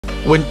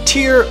When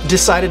Tyr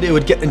decided it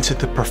would get into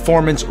the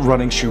performance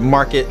running shoe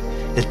market,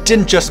 it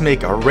didn't just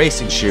make a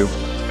racing shoe,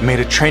 it made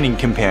a training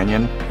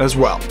companion as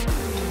well.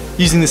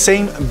 Using the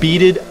same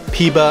beaded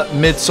PIBA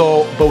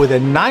midsole but with a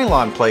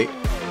nylon plate,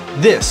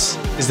 this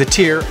is the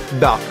Tyr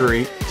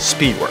Valkyrie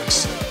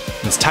Speedworks.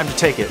 And it's time to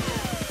take it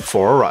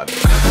for a run.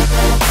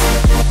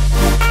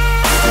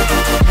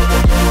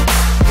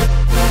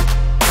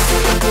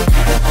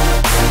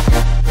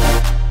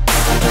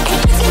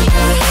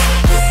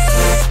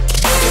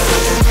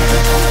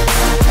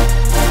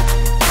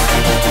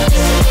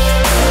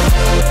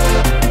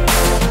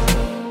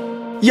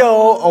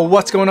 Yo,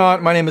 what's going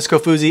on? My name is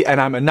Kofuzi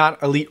and I'm a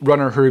non-elite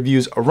runner who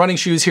reviews running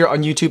shoes here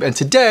on YouTube, and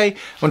today I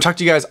want to talk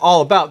to you guys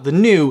all about the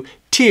new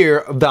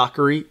Tyr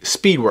Valkyrie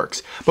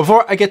Speedworks.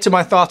 Before I get to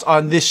my thoughts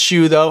on this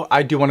shoe though,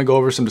 I do want to go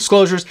over some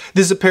disclosures.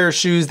 This is a pair of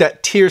shoes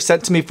that Tyr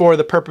sent to me for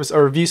the purpose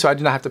of review, so I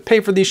do not have to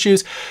pay for these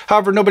shoes.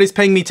 However, nobody's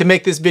paying me to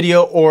make this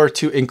video or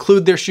to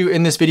include their shoe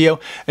in this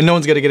video, and no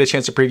one's gonna get a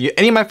chance to preview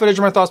any of my footage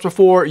or my thoughts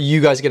before you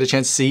guys get a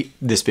chance to see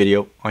this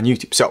video on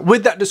YouTube. So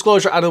with that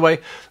disclosure out of the way,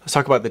 let's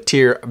talk about the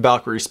Tyr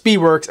Valkyrie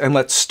Speedworks, and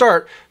let's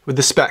start with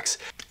the specs.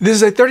 This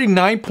is a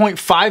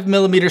 39.5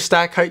 millimeter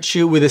stack height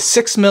shoe with a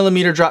 6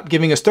 millimeter drop,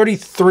 giving us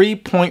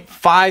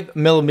 33.5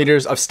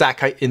 millimeters of stack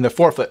height in the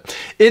forefoot.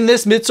 In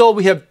this midsole,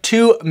 we have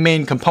two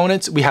main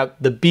components. We have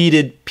the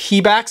beaded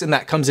P-backs, and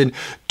that comes in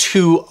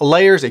two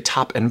layers, a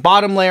top and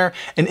bottom layer,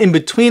 and in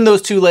between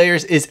those two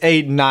layers is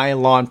a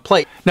nylon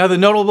plate. Now, the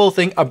notable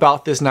thing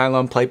about this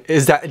nylon plate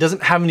is that it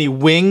doesn't have any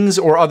wings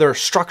or other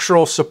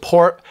structural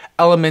support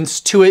elements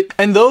to it,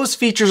 and those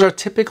features are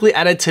typically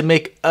added to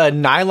make a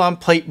nylon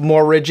plate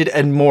more rigid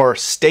and more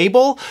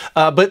stable,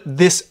 but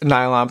this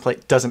nylon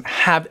plate doesn't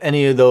have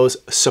any of those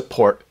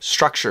support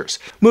structures.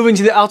 Moving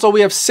to the outsole,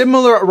 we have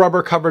similar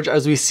rubber coverage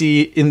as we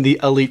see in the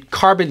Elite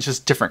Carbon,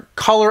 just different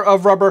color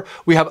of rubber.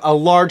 We have a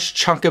large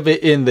chunk of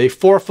it in the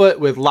forefoot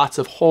with lots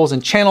of holes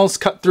and channels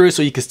cut through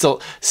so you can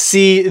still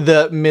see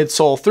the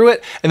midsole through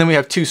it. And then we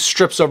have two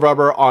strips of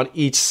rubber on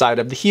each side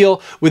of the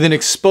heel with an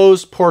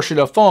exposed portion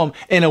of foam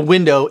and a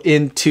window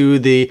into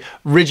the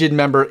rigid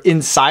member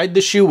inside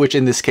the shoe, which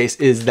in this case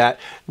is that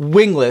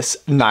wingless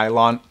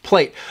nylon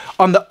plate.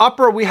 On the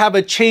upper, we have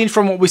a change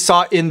from what we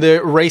saw in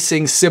the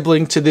racing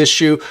sibling to this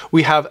shoe.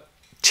 We have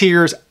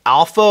Tyr's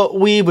Alpha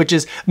weave, which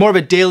is more of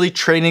a daily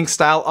training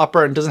style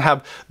upper and doesn't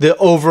have the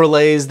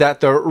overlays that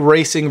the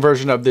racing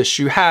version of this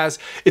shoe has.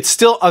 It's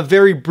still a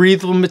very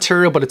breathable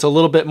material, but it's a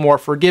little bit more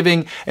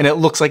forgiving, and it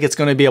looks like it's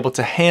going to be able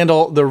to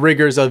handle the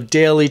rigors of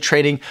daily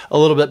training a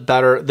little bit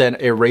better than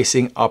a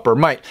racing upper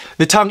might.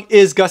 The tongue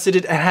is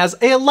gusseted and has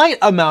a light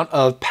amount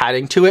of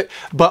padding to it,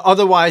 but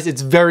otherwise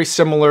it's very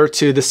similar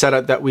to the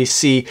setup that we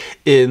see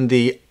in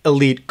the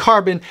Elite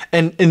Carbon.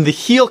 And in the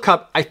heel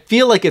cup, I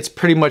feel like it's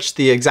pretty much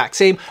the exact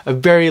same, a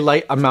very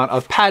light amount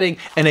of padding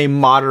and a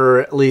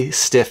moderately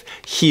stiff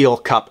heel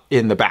cup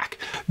in the back.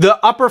 The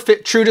upper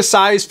fit true to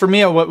size for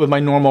me. I went with my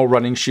normal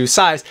running shoe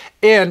size,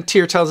 and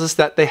Tyr tells us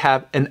that they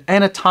have an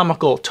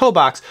anatomical toe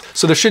box,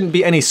 so there shouldn't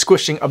be any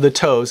squishing of the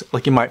toes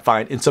like you might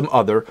find in some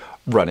other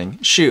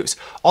running shoes.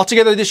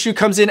 Altogether, this shoe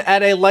comes in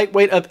at a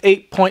lightweight of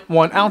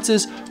 8.1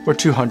 ounces or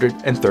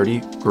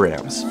 230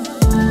 grams.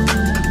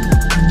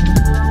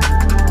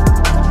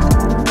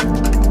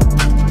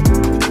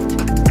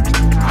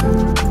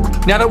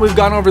 Now that we've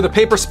gone over the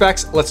paper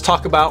specs, let's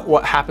talk about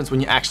what happens when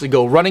you actually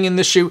go running in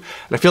this shoe.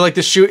 And I feel like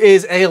this shoe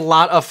is a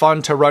lot of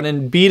fun to run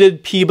in.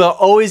 Beaded PIBA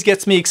always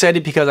gets me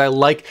excited because I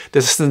like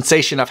the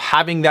sensation of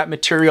having that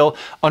material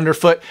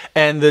underfoot,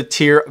 and the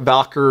Tyr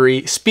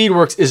Valkyrie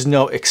Speedworks is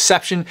no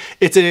exception.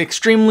 It's an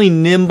extremely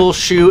nimble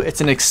shoe. It's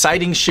an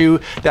exciting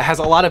shoe that has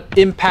a lot of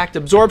impact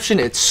absorption.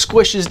 It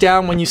squishes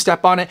down when you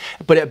step on it,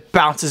 but it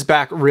bounces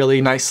back really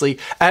nicely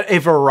at a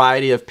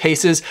variety of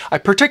paces. I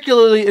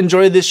particularly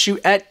enjoy this shoe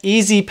at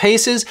easy paces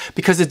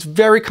because it's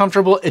very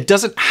comfortable. It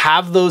doesn't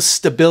have those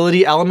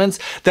stability elements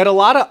that a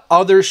lot of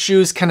other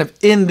shoes kind of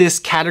in this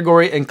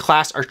category and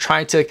class are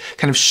trying to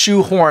kind of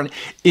shoehorn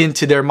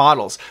into their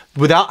models.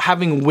 Without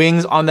having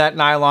wings on that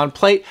nylon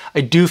plate,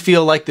 I do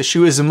feel like the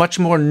shoe is a much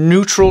more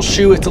neutral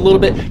shoe. It's a little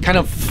bit kind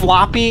of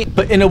floppy,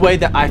 but in a way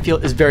that I feel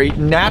is very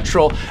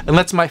natural and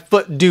lets my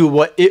foot do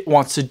what it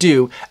wants to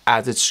do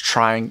as it's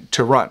trying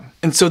to run.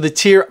 And so the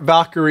Tyr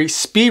Valkyrie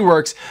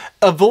Speedworks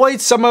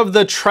avoids some of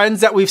the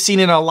trends that we've seen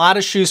in a lot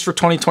of shoes for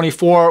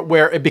 2024,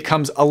 where it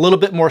becomes a little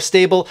bit more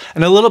stable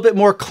and a little bit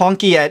more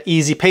clunky at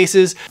easy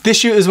paces. This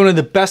shoe is one of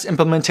the best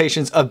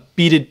implementations of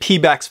beaded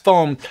P-backs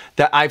foam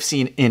that I've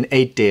seen in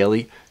a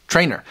daily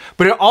trainer.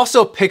 But it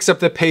also picks up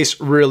the pace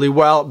really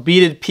well.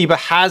 Beaded PIBA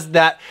has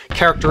that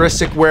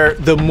characteristic where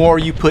the more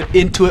you put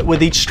into it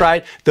with each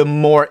stride, the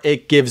more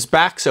it gives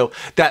back. So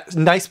that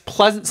nice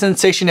pleasant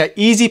sensation at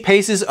easy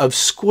paces of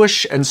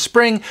squish and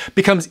spring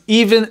becomes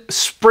even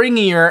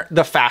springier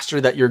the faster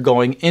that you're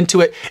going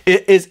into it.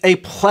 It is a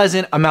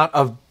pleasant amount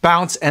of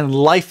bounce and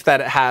life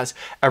that it has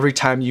every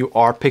time you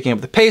are picking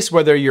up the pace,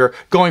 whether you're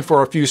going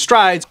for a few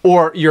strides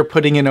or you're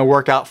putting in a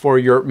workout for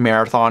your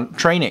marathon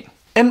training.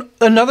 And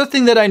another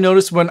thing that I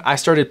noticed when I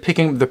started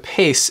picking the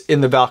pace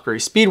in the Valkyrie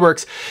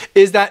Speedworks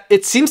is that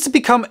it seems to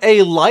become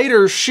a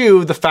lighter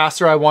shoe the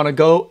faster I want to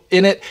go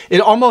in it.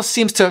 It almost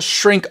seems to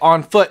shrink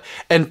on foot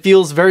and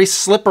feels very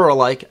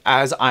slipper-like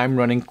as I'm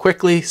running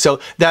quickly. So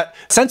that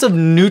sense of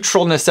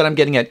neutralness that I'm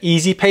getting at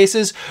easy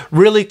paces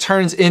really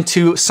turns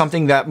into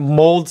something that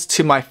molds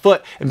to my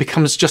foot and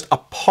becomes just a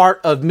part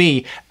of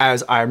me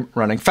as I'm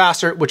running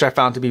faster, which I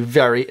found to be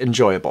very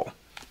enjoyable.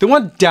 The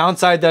one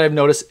downside that I've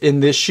noticed in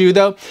this shoe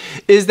though,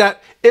 is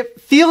that it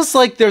feels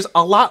like there's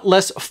a lot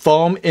less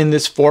foam in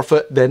this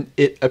forefoot than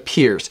it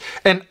appears.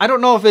 And I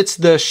don't know if it's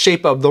the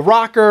shape of the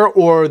rocker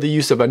or the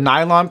use of a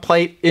nylon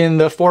plate in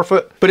the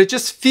forefoot, but it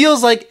just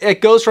feels like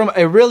it goes from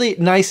a really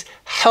nice,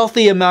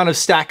 healthy amount of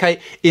stack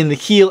height in the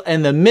heel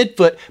and the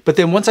midfoot, but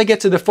then once I get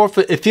to the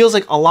forefoot, it feels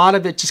like a lot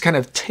of it just kind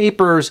of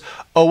tapers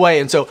away.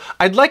 And so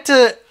I'd like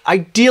to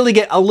ideally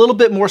get a little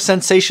bit more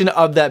sensation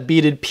of that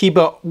beaded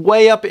PBA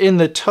way up in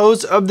the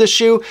toes of the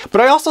shoe, but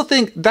I also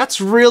think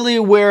that's really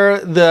where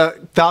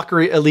the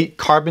Valkyrie Elite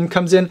Carbon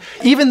comes in.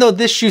 Even though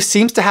this shoe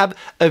seems to have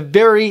a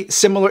very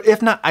similar,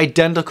 if not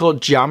identical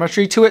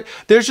geometry to it,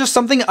 there's just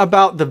something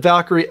about the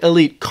Valkyrie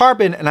Elite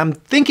Carbon, and I'm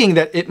thinking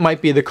that it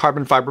might be the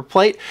carbon fiber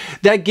plate,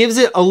 that gives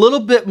it a little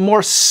bit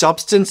more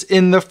substance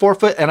in the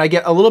forefoot, and I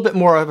get a little bit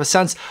more of a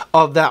sense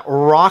of that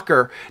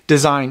rocker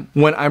design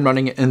when I'm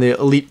running it in the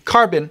Elite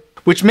Carbon,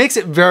 which makes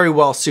it very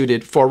well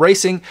suited for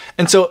racing.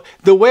 And so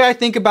the way I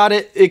think about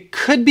it, it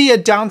could be a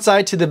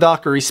downside to the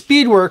Valkyrie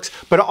Speedworks,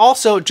 but it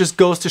also just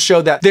goes to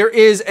show that there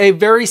is a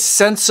very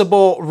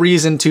sensible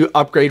reason to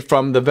upgrade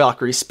from the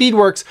Valkyrie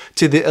Speedworks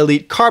to the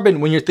Elite Carbon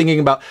when you're thinking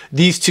about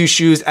these two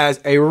shoes as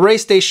a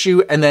race day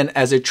shoe and then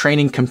as a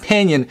training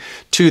companion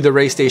to the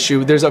race day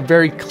shoe. There's a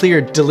very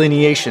clear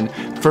delineation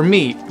for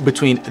me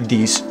between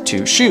these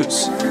two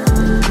shoes.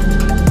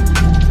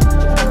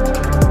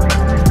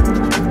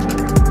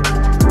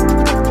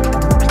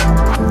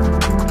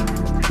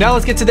 Now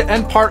let's get to the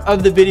end part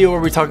of the video where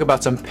we talk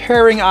about some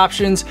pairing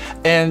options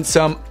and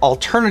some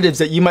alternatives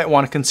that you might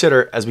want to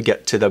consider as we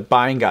get to the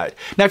buying guide.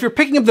 Now, if you're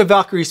picking up the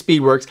Valkyrie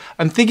Speedworks,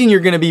 I'm thinking you're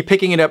going to be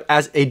picking it up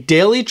as a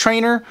daily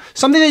trainer,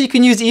 something that you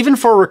can use even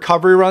for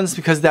recovery runs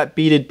because that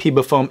beaded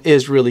PBA foam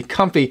is really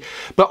comfy,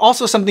 but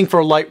also something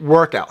for light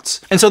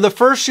workouts. And so the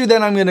first shoe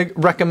that I'm going to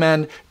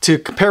recommend to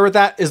compare with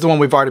that is the one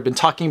we've already been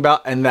talking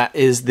about, and that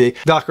is the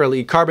Valkyrie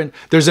Elite Carbon.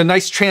 There's a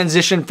nice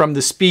transition from the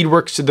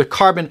Speedworks to the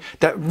Carbon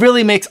that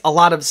really makes a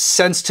lot of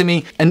sense to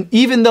me. And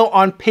even though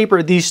on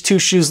paper these two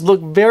shoes look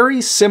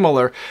very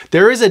similar,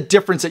 there is a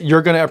difference that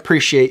you're going to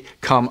appreciate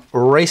come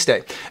race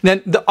day. And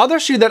then the other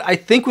shoe that I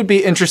think would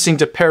be interesting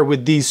to pair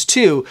with these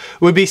two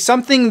would be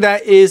something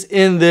that is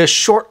in the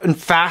short and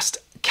fast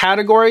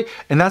category,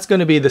 and that's going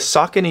to be the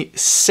Saucony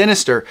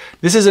Sinister.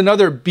 This is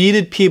another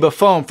beaded PBA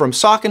foam from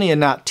Saucony and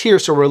not Tyr,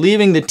 so we're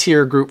leaving the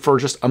Tyr group for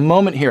just a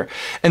moment here.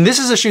 And this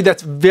is a shoe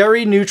that's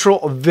very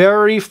neutral,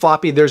 very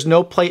floppy. There's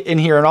no plate in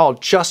here at all,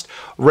 just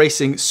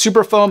racing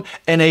super foam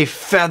and a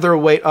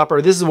featherweight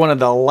upper. This is one of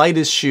the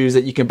lightest shoes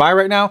that you can buy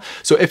right now.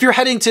 So if you're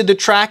heading to the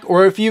track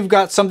or if you've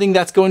got something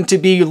that's going to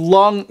be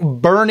long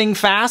burning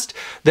fast,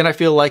 then I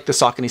feel like the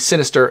Saucony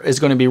Sinister is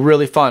going to be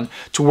really fun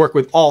to work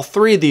with all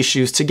three of these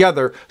shoes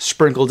together,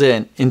 sprinkled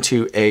in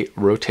into a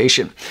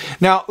rotation.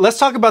 Now let's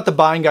talk about the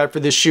buying guide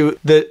for this shoe.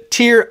 The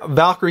Tyr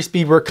Valkyrie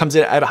Speedwork comes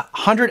in at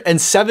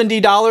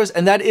 $170,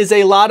 and that is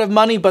a lot of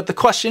money, but the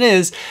question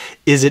is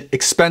it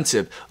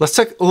expensive? Let's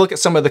take a look at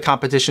some of the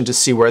competition to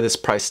see where this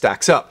price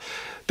stacks up.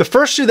 The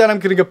first shoe that I'm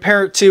going to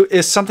compare it to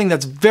is something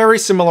that's very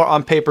similar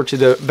on paper to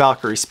the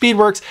Valkyrie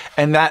Speedworks,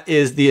 and that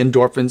is the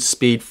Endorphin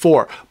Speed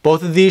 4.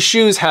 Both of these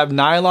shoes have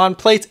nylon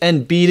plates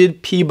and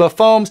beaded PBA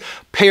foams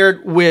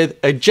paired with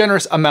a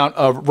generous amount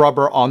of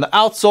rubber on the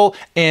outsole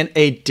and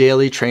a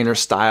daily trainer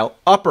style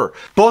upper.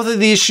 Both of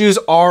these shoes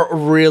are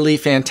really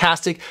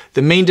fantastic.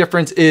 The main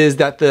difference is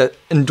that the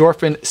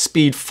Endorphin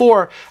Speed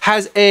 4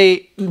 has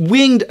a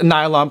winged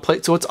nylon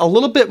plate, so it's a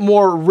little bit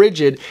more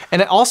rigid,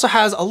 and it also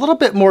has a little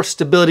bit more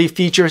stability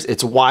features.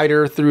 It's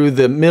wider through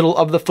the middle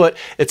of the foot.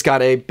 It's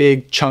got a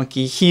big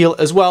chunky heel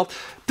as well.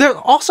 There's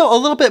also a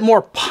little bit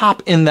more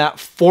pop in that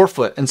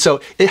forefoot, and so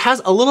it has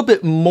a little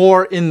bit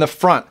more in the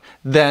front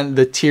than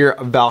the Tyr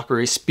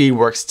Valkyrie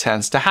Speedworks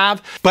tends to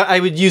have. But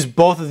I would use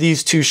both of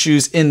these two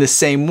shoes in the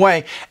same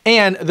way,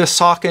 and the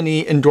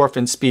Saucony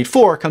Endorphin Speed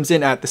 4 comes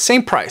in at the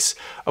same price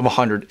of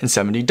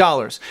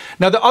 $170.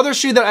 Now the other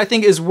shoe that I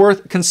think is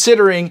worth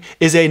considering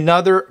is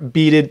another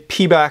beaded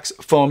Pebax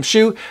foam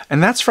shoe,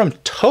 and that's from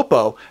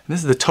Topo. And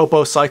this is the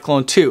Topo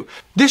Cyclone 2.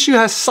 This shoe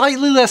has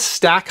slightly less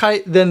stack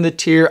height than the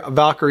Tyr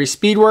Valkyrie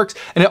Speedworks,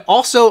 and it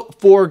also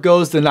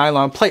forgoes the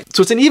nylon plate.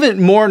 So it's an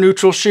even more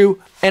neutral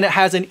shoe, and it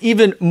has an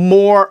even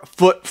more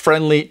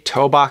foot-friendly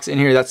toe box in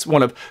here. That's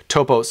one of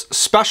Topo's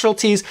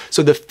specialties.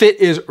 So the fit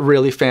is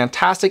really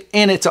fantastic,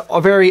 and it's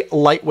a very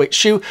lightweight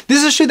shoe. This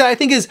is a shoe that I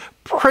think is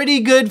pretty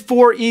good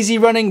for easy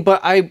running, but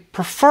I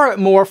prefer it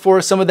more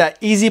for some of that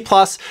easy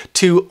plus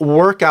to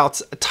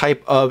workouts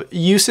type of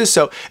uses.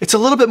 So it's a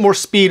little bit more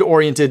speed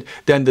oriented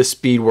than the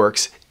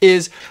Speedworks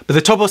is. But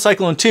the Topo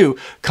Cyclone 2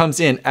 comes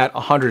in at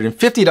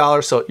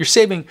 $150, so you're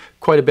saving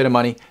quite a bit of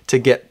money to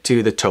get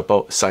to the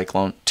Topo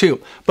Cyclone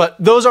 2. But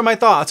those are my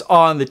thoughts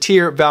on the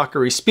Tyr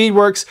Valkyrie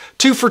Speedworks.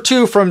 2 for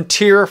 2 from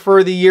Tyr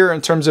for the year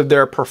in terms of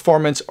their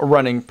performance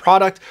running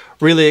product.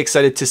 Really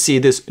excited to see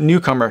this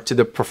newcomer to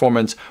the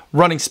performance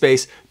running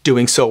space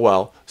doing so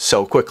well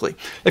so quickly.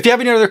 If you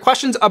have any other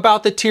questions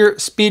about the Tyr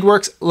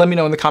Speedworks, let me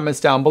know in the comments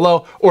down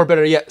below, or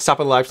better yet, stop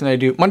by the live stream that I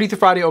do Monday through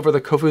Friday over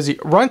the Kofuzi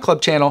Run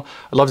Club channel.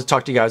 I'd love to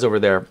talk to you guys over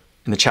there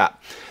in the chat.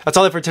 That's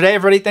all for today,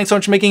 everybody. Thanks so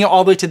much for making it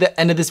all the way to the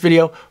end of this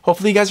video.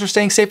 Hopefully you guys are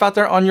staying safe out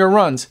there on your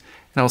runs,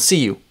 and I'll see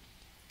you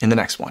in the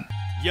next one.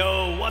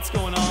 Yo, what's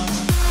going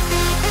on?